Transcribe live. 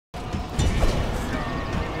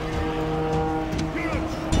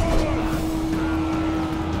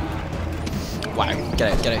Wow,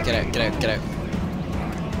 get out, get out, get out, get out, get out.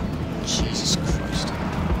 Jesus Christ.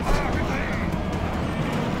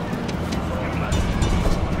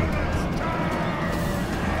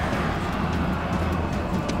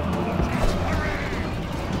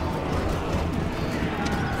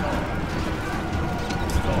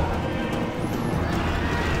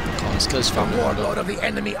 Come on, let's kill his family. The warlord of the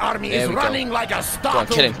enemy army There is we running go. like a Go on, startled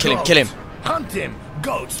kill him, kill him, goat. kill him. Hunt him.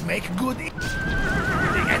 Goats make good.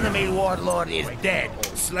 The enemy warlord is dead.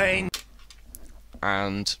 Slain.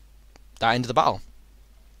 And that ended the battle.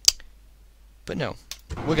 But no,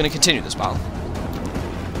 we're going to continue this battle.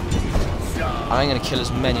 I'm going to kill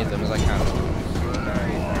as many of them as I can.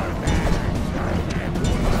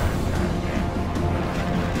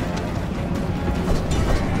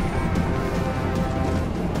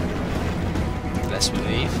 The less we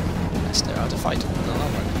leave, the less there are to fight in the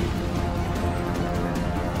long run.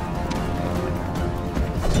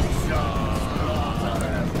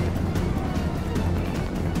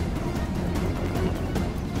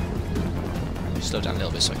 Slow down a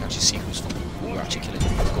little bit so I can actually see who we're actually killing.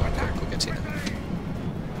 Go on, go get to them.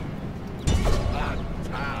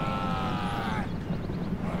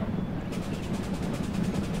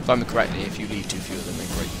 If I remember correctly, if you leave too few of them,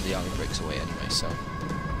 the army breaks away anyway, so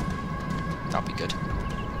that'll be good.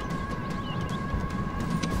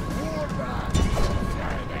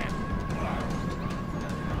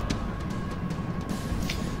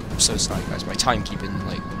 I'm so sorry, guys. My timekeeping,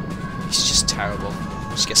 like, it's just terrible.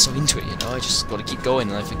 I just get so into it, you know, I just got to keep going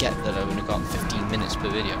and I forget that I've only got 15 minutes per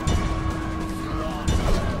video.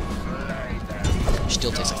 It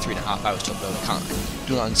still takes like 3.5 hours to upload. I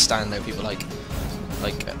do not understand how people like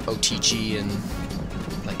OTG and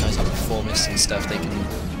like guys like Performance and stuff, they can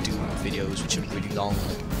do videos which are really long.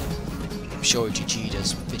 Like, I'm sure OTG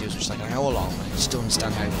does videos which are like an hour long, and I just don't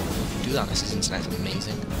understand how people can do that. This internet's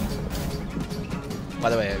amazing. By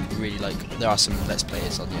the way, I really like, there are some Let's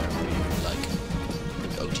Players on here I really like.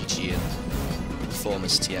 OTG and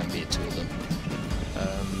Performance TM being two of them.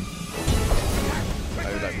 I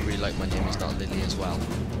really like My Name Is Not Lily as well,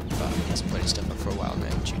 but he hasn't put his stuff up for a while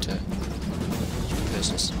now due to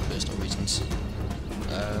personal reasons.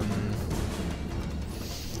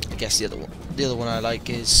 I guess the other one I like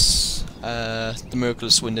is The Miracle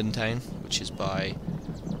of Swindon Town, which is by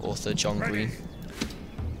author John Green,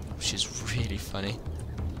 which is really funny,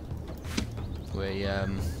 where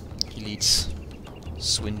he leads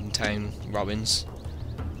Swindon Town Robins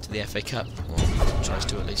to the FA Cup, or tries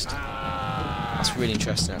to at least. That's really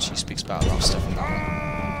interesting, actually. Speaks about a lot of stuff in that one.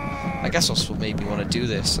 I guess also what made me want to do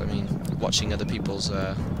this, I mean, watching other people's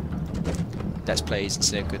Let's Plays and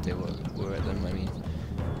see how good they were at them. I mean,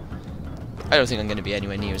 I don't think I'm going to be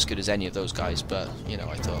anywhere near as good as any of those guys, but, you know,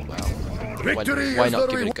 I thought, well, why not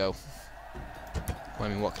give it a go? I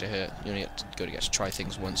mean, what could it hurt? You only get to try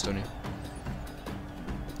things once, don't you?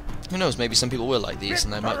 Who knows, maybe some people will like these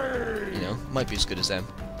and they might, you know, might be as good as them.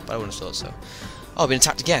 But I wouldn't have thought so. Oh, I've been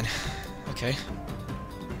attacked again. Okay.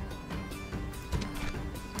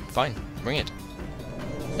 Fine, bring it.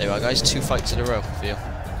 There you are, guys, 2 fights in a row for you.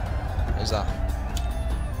 How's that?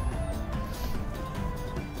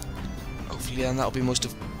 Hopefully then that'll be most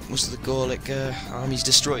of the Gallic armies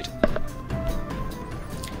destroyed.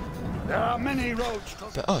 There are many roads.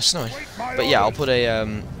 But oh, it's snowing. But yeah, I'll put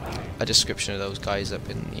a description of those guys up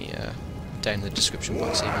in the down in the description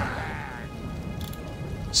box even,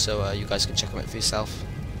 so you guys can check them out for yourself.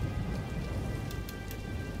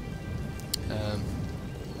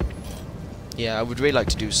 Yeah, I would really like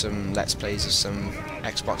to do some Let's Plays of some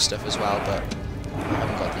Xbox stuff as well, but I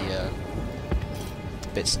haven't got the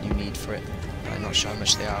bits that you need for it. I'm not sure how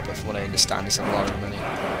much they are, but from what I understand, it's a lot of money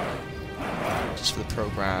just for the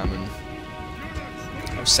program and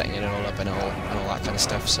setting it all up and all that kind of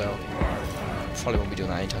stuff. So probably won't be doing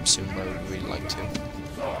that anytime soon, but I would really like to. You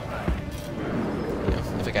know,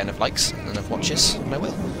 if I get enough likes and enough watches, then I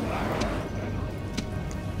will.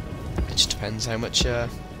 It just depends how much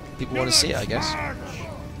people want to see it, I guess. I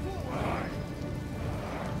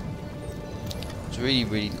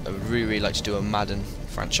would really like to do a Madden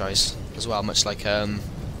franchise as well, much like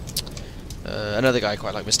another guy I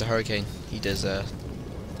quite like, Mr. Hurricane. He does a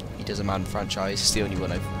Madden franchise. It's the only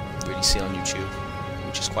one I've really seen on YouTube,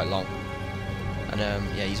 which is quite long. And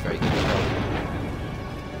yeah, he's very good as well.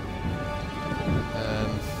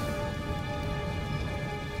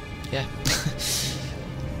 Yeah.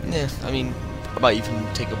 Yeah, I mean, I might even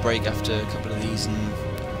take a break after a couple of these and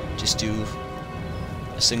just do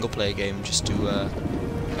a single player game, just do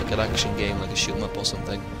like an action game, like a shoot 'em up or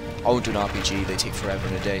something. I won't do an RPG, they take forever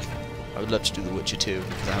and a day. I would love to do The Witcher 2,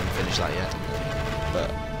 because I haven't finished that yet,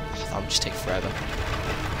 but that would just take forever.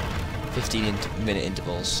 15-minute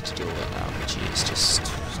intervals to do it now, which is just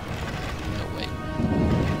no way.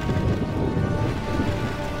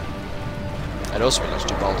 I'd also like to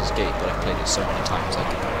do Baldur's Gate, but I've played it so many times I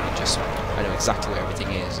know exactly where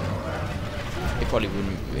everything is. And it probably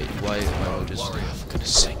wouldn't. Why my orders? Oh, for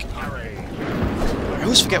goodness sake! I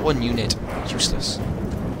always forget one unit. Useless.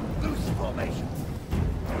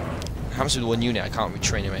 How happens with one unit? I can't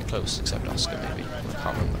retrain anywhere close except Oscar, maybe. I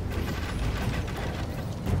can't remember.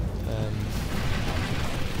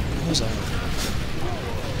 What was I?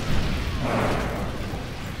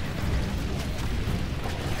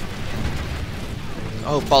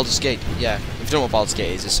 Oh, Baldur's Gate. Yeah. If you don't know what Baldur's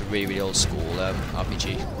Gate is, it's a really, really old school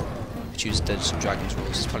RPG. Which uses Dungeons and Dragons rules.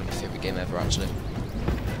 It's probably my favourite game ever, actually.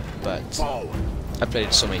 But I played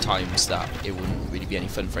it so many times that it wouldn't really be any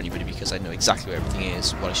fun for anybody because I know exactly where everything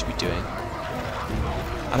is, what I should be doing.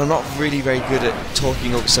 And I'm not really very good at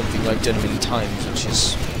talking over something I've done many times, which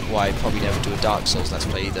is why I probably never do a Dark Souls Let's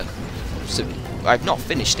Play either. So, I've not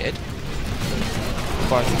finished it,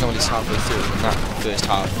 but I think I'm at least halfway through, and that first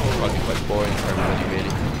half will probably be quite boring for everybody,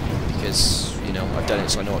 really. Because, you know, I've done it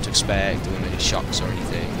so I know what to expect, there weren't any shocks or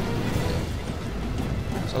anything.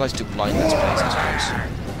 So I like to do blind Let's Plays, I suppose.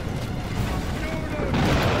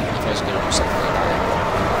 If I was going to do something like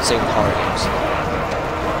that. Same with horror games.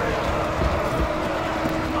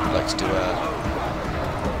 I'd like to do a...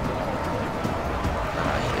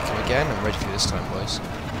 here they come again. I'm ready for you this time, boys.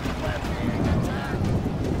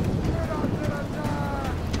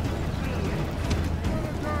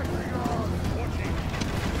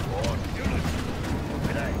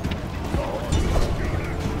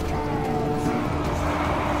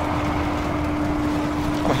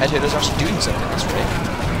 My head hitter's actually doing something, that's right.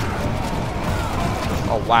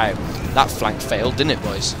 Oh wow, that flank failed, didn't it,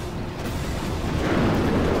 boys?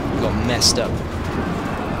 We got messed up.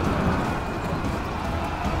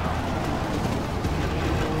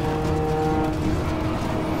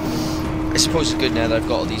 I suppose it's good now that I've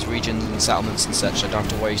got all these regions and settlements and such, I don't have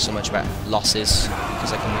to worry so much about losses,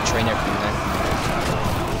 because I can retrain everything now.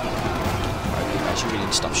 I actually really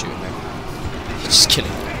need to stop shooting now. Just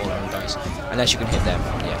killing all of them guys. Unless you can hit them.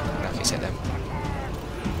 Yeah, in that case hit them.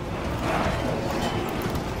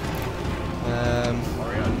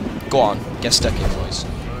 Go on, get stuck in, boys.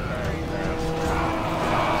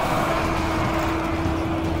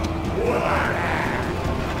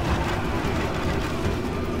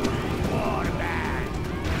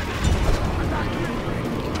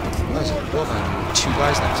 Two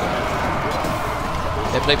guys next to him.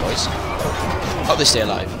 Fair play, boys. Hope they stay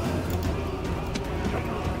alive.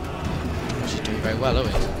 She's doing very well, are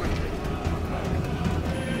we?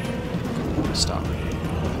 Stop.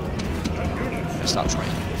 Stop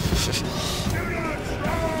trying. Let's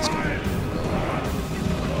go.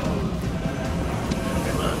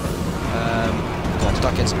 Go on,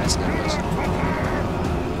 start getting some heads in there, boys.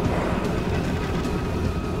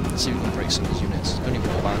 Let's see if we can break some of these units. Only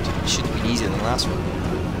warband. It should have been easier than the last one.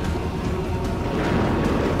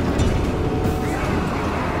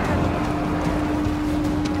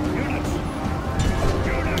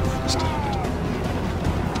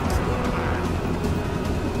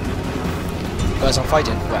 Guys, I'm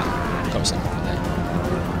fighting. Well, come on, over there.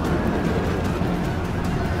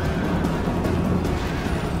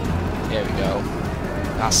 Here we go.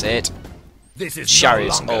 That's it. This is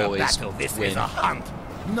Chariots no longer always a battle. This win. is a hunt.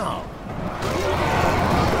 No.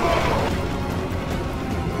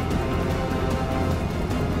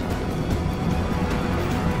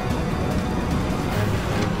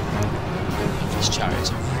 These chariots,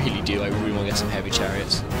 I really do. I really want to get some heavy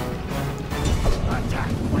chariots. Attack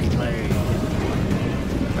quickly.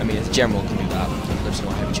 I mean, if the general can do that, there's no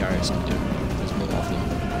heavy chariots can do. There's more of them.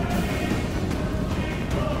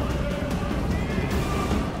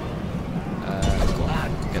 Go on,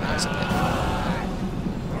 get the guys up there.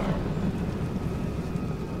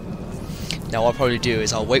 Now, what I'll probably do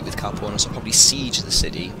is I'll wait with Calpurnius, I'll probably siege the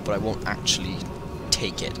city, but I won't actually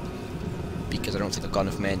take it. Because I don't think I've got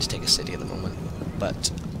enough men to take a city at the moment.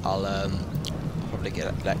 But I'll probably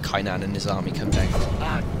let Kainan and his army come down.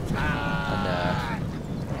 And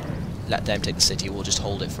let them take the city, we'll just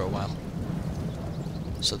hold it for a while.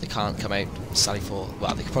 So they can't come out, sally forth.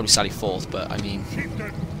 Well, they could probably sally forth, but I mean,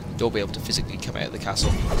 they'll be able to physically come out of the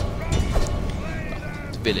castle.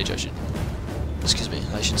 The village, I should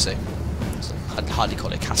say. So I'd hardly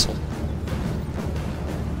call it a castle.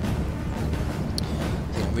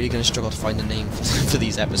 I think I'm really going to struggle to find a name for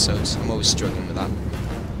these episodes. I'm always struggling with that.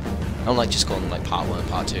 I don't like just calling them like part 1,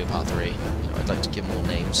 part 2, part 3. You know, I'd like to give them all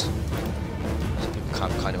names.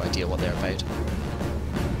 Have kind of idea what they're about.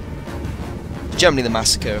 Generally the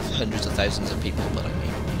massacre of hundreds of thousands of people, but I mean,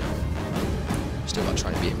 you know, Still got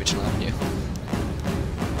trying to be original, haven't you?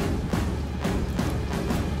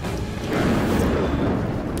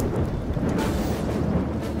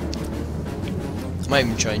 I might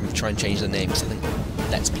even try and change the name, because I think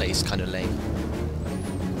Let's Play is kind of lame.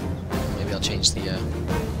 Maybe I'll change the. I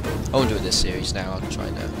won't do it this series now. I'll try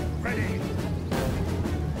now.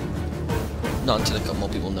 Not until a couple more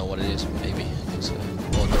people know what it is, maybe. It's a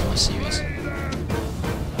more normal series.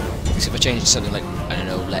 Because if I change it to something like, I don't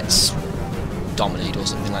know, Let's Dominate or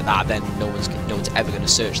something like that, then no one's ever going to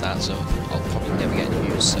search that, so I'll probably never get any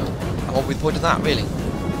views. So, and what would be the point of that, really?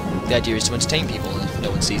 The idea is to entertain people, and if no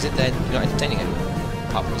one sees it, then you're not entertaining anyone,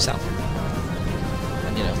 apart from yourself.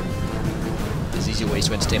 And you know, there's easier ways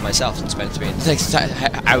to entertain myself than spend 3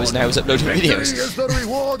 hours and hours uploading videos. Victory is the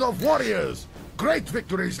reward of warriors. Great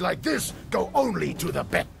victories like this go only to the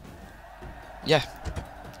best. Yeah,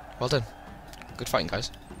 well done. Good fighting, guys.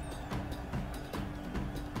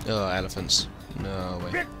 Oh, elephants. No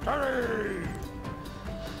way. Victory!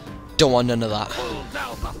 Don't want none of that. Pull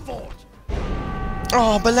down the fort.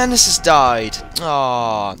 Oh, Belenus has died.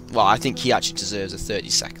 Oh, well, I think he actually deserves a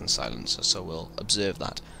 30-second silence, so we'll observe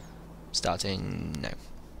that. Starting now.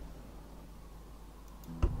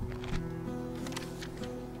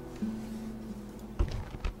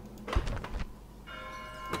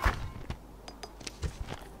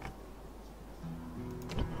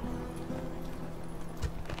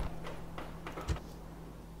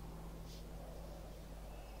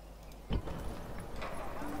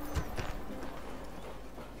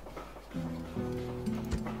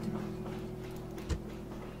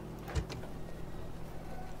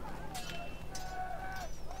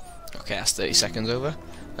 Okay, that's 30 seconds over.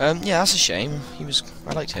 Yeah, that's a shame.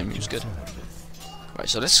 I liked him. He was good. Right,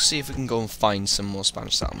 so let's see if we can go and find some more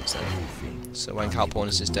Spanish settlements then. So when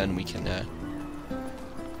Calpornis is done, we can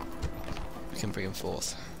bring him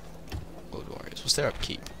forth. Wood warriors. What's their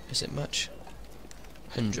upkeep? Is it much?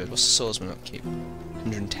 100. What's the swordsman upkeep?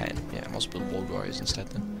 110. Yeah, I must build wood warriors instead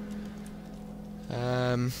then.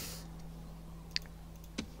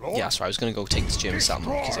 Yeah, that's right. I was going to go take this German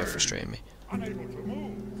settlement because they were frustrating me.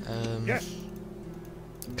 Yes.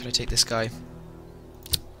 Could I take this guy?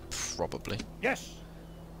 Probably. Yes.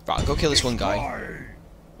 Right, I'll go kill this one guy.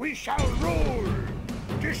 We shall rule.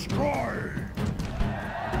 Destroy.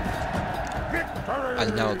 Victory.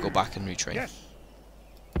 And now I'll go back and retrain. Yes.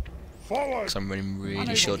 Forward. Because I'm running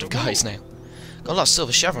really short of guys now. Got a lot of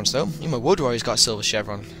silver chevrons though. Even my wood warrior's got a silver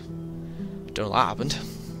chevron. Don't know what happened.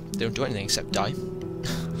 They don't do anything except die.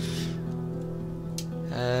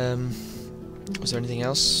 Was there anything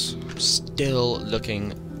else? Still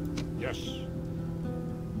looking. Yes.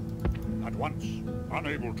 At once.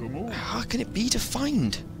 Unable to move. How can it be to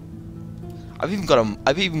find? I've even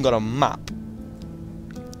got a map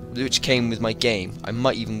which came with my game. I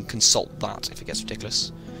might even consult that if it gets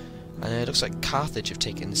ridiculous. And it looks like Carthage have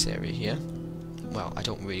taken this area here. Well, I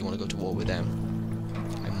don't really want to go to war with them.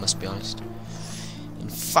 I must be honest. In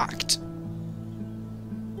fact,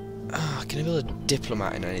 can I build a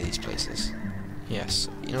diplomat in any of these places? Yes.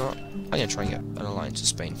 You know what? I'm going to try and get an alliance with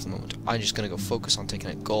Spain for the moment. I'm just going to go focus on taking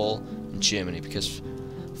out Gaul and Germany because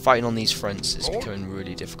fighting on these fronts is becoming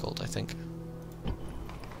really difficult, I think.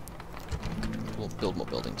 We'll build more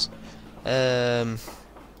buildings. Yeah,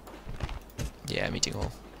 meeting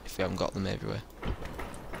hall. If we haven't got them everywhere.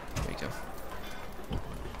 There we go.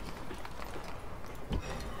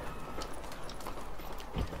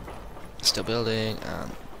 Still building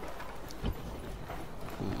and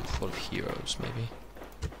full of heroes, maybe.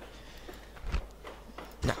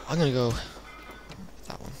 Now, I'm gonna go with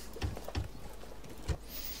that one.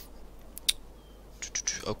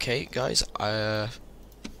 Okay, guys,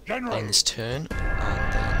 playing this turn,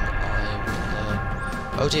 and then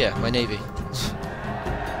I will. Oh dear, my navy.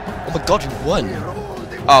 Oh my god, we won!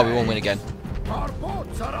 Oh, we won't win again. Our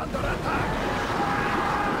boats are under attack.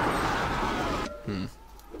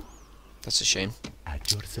 That's a shame.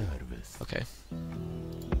 At your service. Okay.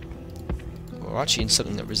 We're actually in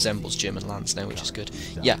something that resembles German lands now, which is good.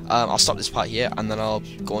 Yeah, I'll stop this part here, and then I'll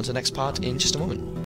go on to the next part in just a moment.